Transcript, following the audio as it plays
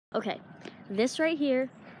Okay, this right here,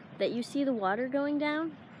 that you see the water going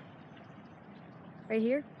down, right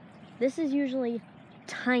here, this is usually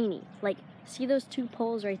tiny. Like, see those two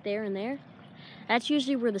poles right there and there? That's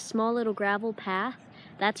usually where the small little gravel path,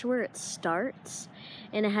 that's where it starts.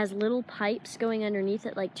 And it has little pipes going underneath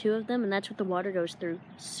it, like 2 of them, and that's what the water goes through.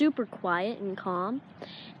 Super quiet and calm.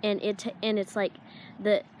 And it's like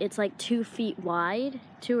 2 feet wide,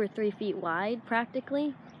 2 or 3 feet wide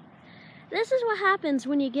practically. This is what happens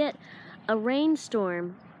when you get a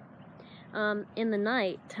rainstorm in the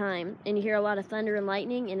night time and you hear a lot of thunder and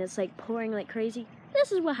lightning and it's like pouring like crazy.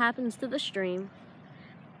 This is what happens to the stream.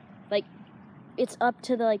 Like, it's up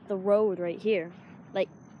to the road right here. Like,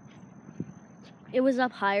 it was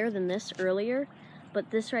up higher than this earlier,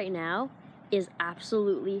 but this right now is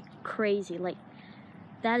absolutely crazy. Like,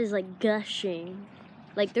 that is like gushing.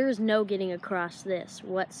 Like, there is no getting across this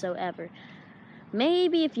whatsoever.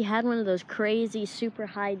 Maybe if you had one of those crazy super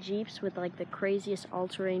high Jeeps with like the craziest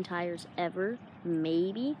all-terrain tires ever,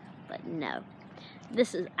 maybe, but no.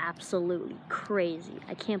 This is absolutely crazy.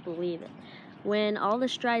 I can't believe it. When all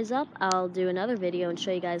this dries up, I'll do another video and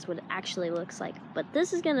show you guys what it actually looks like. But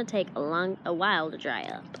this is gonna take a while to dry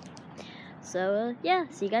up. So yeah,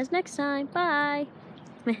 see you guys next time. Bye.